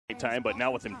time, but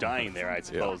now with him dying there, I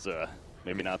suppose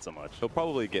maybe not so much. He'll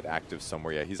probably get active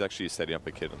somewhere. Yeah, he's actually setting up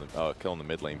a kill in the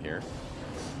mid lane here.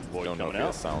 Boy, don't know if he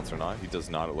has silence or not. He does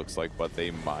not, it looks like, but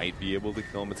they might be able to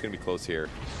kill him. It's going to be close here.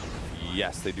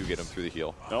 Yes, they do get him through the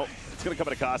heal. Nope. It's going to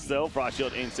come at a cost, though. Frost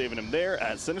Shield ain't saving him there.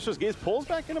 As Sinister's Gaze pulls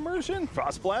back in immersion,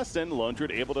 Frost Blast and Lone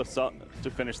Druid able to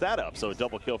finish that up. So a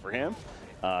double kill for him.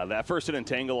 That first hit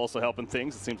Entangle also helping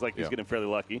things. It seems like he's getting fairly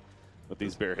lucky with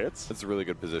these bear hits. It's a really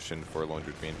good position for Lone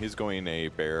Druid being. He's going a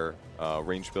bear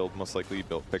range build, most likely.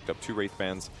 Picked up 2 Wraith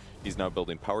Bands. He's now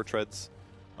building Power Treads.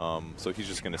 So he's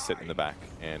just going to sit in the back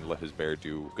and let his bear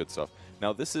do good stuff.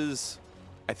 Now this is,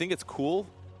 I think it's cool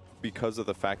because of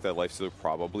the fact that Lifestealer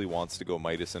probably wants to go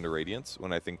Midas into Radiance,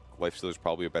 when I think Lifestealer is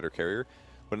probably a better carrier.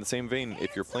 But in the same vein,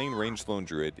 if you're playing ranged Lone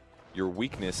Druid, your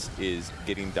weakness is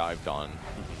getting dived on.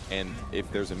 And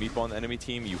if there's a meatball on the enemy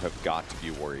team, you have got to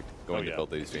be worried going to build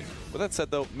that he's doing. With that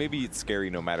said, though, maybe it's scary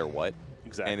no matter what.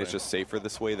 Exactly. And it's just safer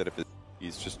this way that if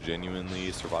he's just genuinely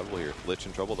survivable here. Lich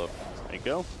in trouble, though. There you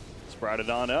go. Sprouted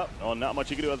on up. Oh, not much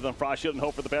you can do other than Frost Shield and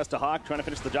hope for the best to Hawk. Trying to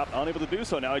finish the job, unable to do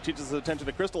so. Now he changes his attention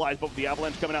to Crystallize, but with the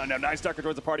Avalanche coming out. Now Nice Stalker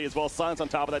towards the party as well. Silence on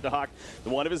top of that to Hawk.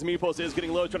 One of his meepos is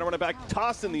getting low, trying to run it back.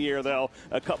 Tossed in the air, though.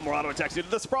 A couple more auto attacks into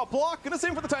the Sprout block. Gonna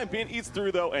save for the time being. Eats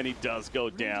through, though, and he does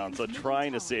go down. So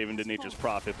trying to save him to Nature's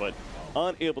Prophet, but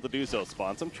unable to do so.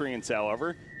 Spawn some treants,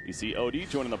 however. You see OD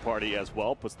joining the party as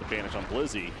well. Puts the banish on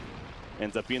Blizzy.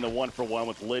 Ends up being the 1-for-1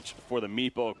 with Lich for the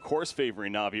Meepo. Of course,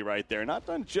 favoring Na'Vi right there. Not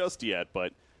done just yet,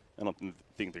 but I don't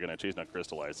think they're going to chase not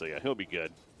Crystallize, so yeah, he'll be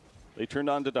good. They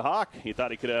turned on to Dahak. He thought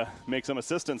he could make some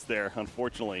assistance there.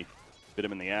 Unfortunately, bit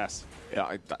him in the ass. Yeah,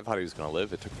 I thought he was going to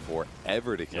live. It took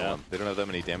forever to kill him. They don't have that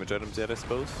many damage items yet, I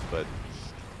suppose, but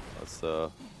that's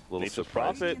a little Nature's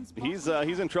surprise. Prophet,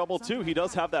 he's in trouble too. He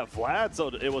does have that Vlad, so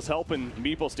it was helping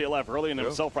Meepo stay alive early in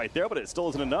himself right there, but it still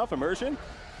isn't enough. Immersion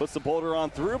puts the boulder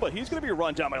on through, but he's going to be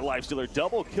run down by Lifestealer.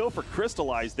 Double kill for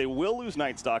Crystallize. They will lose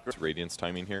Night Stalker. Radiance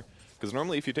timing here. Because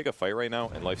normally if you take a fight right now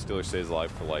and Lifestealer stays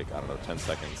alive for like, I don't know, 10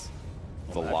 seconds,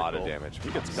 it's a lot of damage. He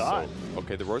gets caught. So,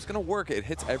 okay, the roar's going to work. It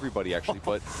hits everybody actually,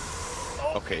 but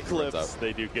okay, Clips.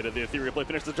 They do get it. The Ethereal Play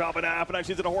finished the job in half, and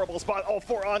actually he's in a horrible spot. All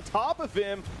 4 on top of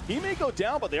him. He may go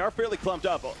down, but they are fairly clumped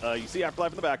up. You see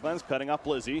Afterlife in the backlands cutting off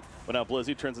Blizzy, but now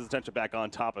Blizzy turns his attention back on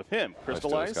top of him.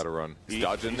 Crystallize. Got to run. He's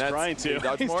dodging nets. Trying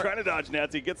to. He's trying to dodge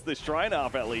nets. He gets the Shrine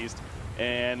off at least.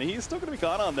 And he's still going to be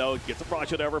caught on, though. Gets a Frost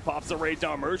Shield over, pops the raid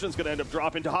down. Immersion's going to end up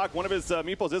dropping to Hawk. One of his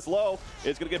meepos is low.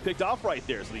 It's going to get picked off right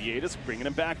there. So the Yada's bringing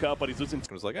him back up, but he's losing.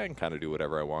 It was like, I can kind of do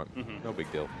whatever I want. No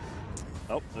big deal.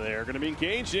 Oh, they're going to be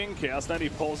engaging. Chaos Knight, he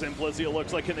pulls in Blizzy, it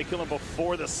looks like. Can they kill him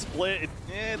before the split?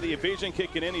 The evasion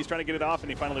kicking in. He's trying to get it off, and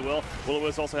he finally will.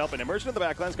 Will-O-Wisp also helping. Immersion in the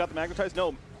backlands, got the Magnetize.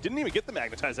 No, didn't even get the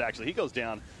Magnetize, actually. He goes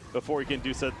down before he can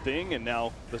do said thing, and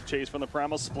now the chase from the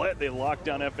Primal split. They lock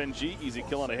down FNG. Easy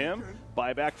kill onto him.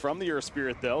 Buyback from the Earth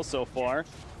Spirit, though, so far.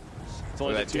 It's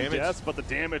only the 2 deaths, but the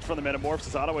damage from the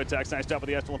Metamorphosis auto attacks. Nice job with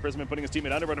the Astral Imprisonment, putting his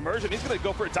teammate under, but Immersion, he's going to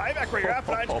go for a dieback right here.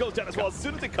 Half-Nine goes down as well. As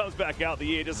soon as he comes back out, the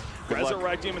Aegis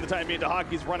resurrecting him in the time being to Hawk.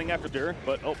 He's running after Dur,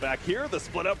 but back here, the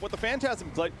split up with the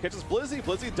Phantasm. Catches Blizzy.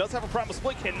 Blizzy does have a Primal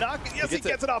split. Cannot, yes, he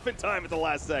gets it off in time at the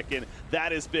last second.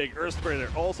 That is big. Earth Spirit,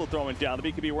 they're also throwing down.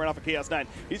 The BKB wearing off of Chaos Knight.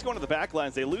 He's going to the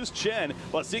backlines. They lose Chen,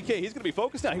 but CK, he's going to be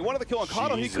focused now. He wanted the kill on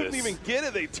Kato. He couldn't even get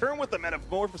it. They turn with the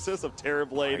Metamorphosis of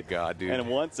Terrorblade. My God, dude. And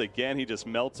once again, he just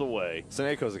melts away.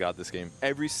 Seneco's got this game.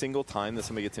 Every single time that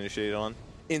somebody gets initiated on,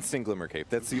 instant Glimmer Cape.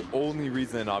 That's the only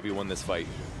reason that Na'Vi won this fight.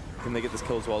 Can they get this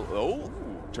kill as well? Oh,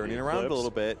 turning around a little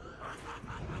bit.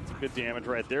 Some good damage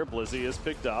right there. Blizzy is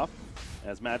picked off.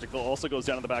 As Magical also goes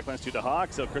down to the backlands to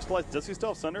Hawk. So Crystallize, does he still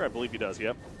have Sunder? I believe he does,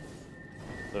 yep.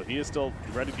 So he is still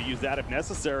ready to use that if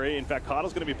necessary. In fact,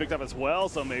 Kato's going to be picked up as well,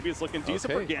 so maybe it's looking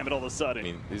decent for Gambit all of a sudden.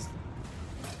 I mean,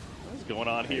 what's going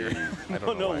on here?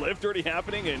 No lift already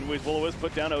happening, and Will-O-Wisp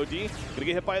put down OD. Gonna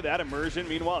get hit by that Immersion.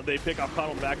 Meanwhile, they pick off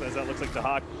Kato in the back. That looks like the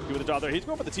Hawk doing the job there. He's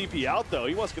going for the TP out, though.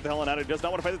 He wants to get the hell out of it. He does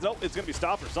not want to fight this. Nope, it's going to be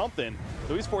stopped or something.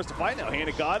 So he's forced to fight now. Hand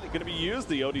of God going to be used.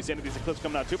 The OD Sanity's Eclipse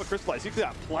coming out too, but Crystallize, he's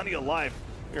got plenty of life.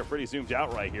 We're pretty zoomed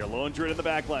out right here. Lone Druid in the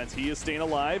backlines. He is staying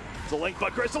alive. It's a link,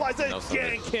 but Crystallize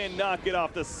again cannot get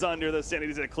off the Sunder. The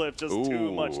Sanity's Eclipse, just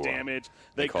too much damage.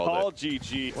 They call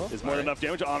GG. Well, is more than enough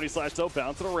damage. Omni Slash, though,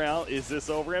 bouncing around. Is this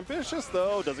over ambitious,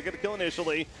 though? Doesn't get a kill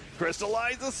initially.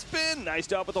 Crystallize a spin. Nice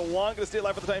job with the wand. Going to stay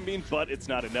alive for the time being, but it's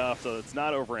not enough, so it's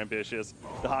not over ambitious.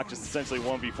 The Hawk just essentially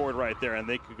 1v4'd right there, and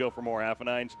they could go for more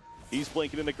Half-Nine. He's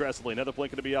blinking in aggressively. Another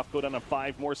blink going to be off cooldown on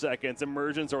 5 more seconds.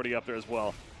 Immersion's already up there as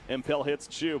well. Impel hits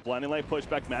Chu. Blinding Light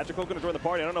pushback. Magical going to join the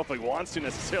party. I don't know if he wants to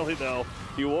necessarily, though.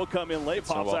 He will come in late.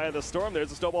 Pops out of the storm.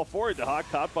 There's a snowball forward. The Hawk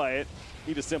caught by it.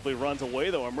 He just simply runs away,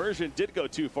 though. Immersion did go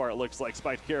too far, it looks like.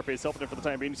 Spiked Carapace helping him for the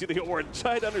time being. You see the Horde.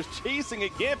 Tidehunter's chasing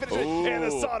it. Can't finish it. And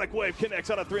the Sonic Wave connects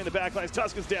on a 3 in the backlines.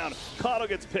 Tusk is down. Kato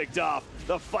gets picked off.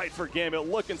 The fight for Gambit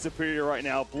looking superior right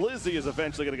now. Blizzy is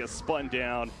eventually going to get spun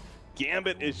down.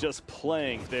 Gambit is just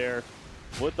playing there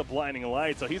with the Blinding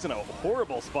Light. So he's in a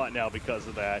horrible spot now because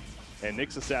of that. And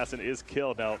Nyx Assassin is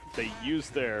killed. Now, they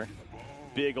used their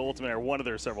big ultimate, or one of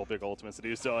their several big ultimates to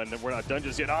do so, and we're not done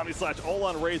just yet. Omni Slash,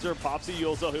 Olan Razor, Popsy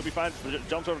Yulzo, he'll be fine.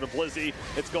 Jumps over to Blizzy.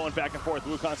 It's going back and forth.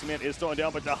 Wukong's command is throwing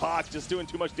down, but the Hawk just doing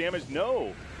too much damage.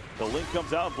 No. The Link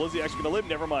comes out, and Blizzy actually going to live.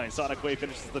 Never mind. Sonic Wave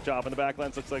finishes the job in the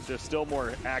backlands. Looks like there's still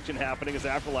more action happening as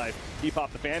Afterlife. He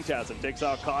popped the Phantasm, takes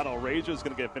out Kato. Razor's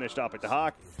going to get finished off at the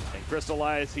Hawk. And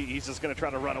Crystallize, he's just going to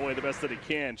try to run away the best that he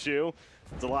can. Chu,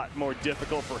 it's a lot more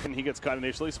difficult for him. He gets caught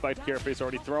initially. Spiked Carapace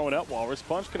already throwing up. Walrus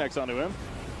Punch connects onto him.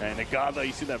 And Agava,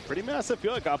 you see that pretty massive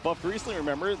kill. It got buffed recently,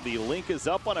 remember. The Link is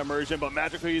up on Immersion, but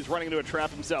magically he's running into a trap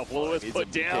himself. Will-O-Wisp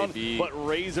put down, but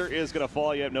Razor is going to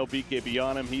fall. You have no BKB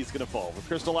on him. He's going to fall. With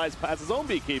Crystallize past his own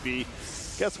BKB.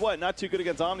 Guess what? Not too good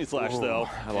against Omni Slash, though.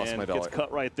 I lost my dollar. Gets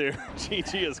cut right there.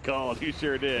 GG is called. You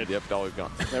sure did. Yep, dollar's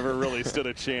gone. Never really stood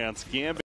a chance. Gambit.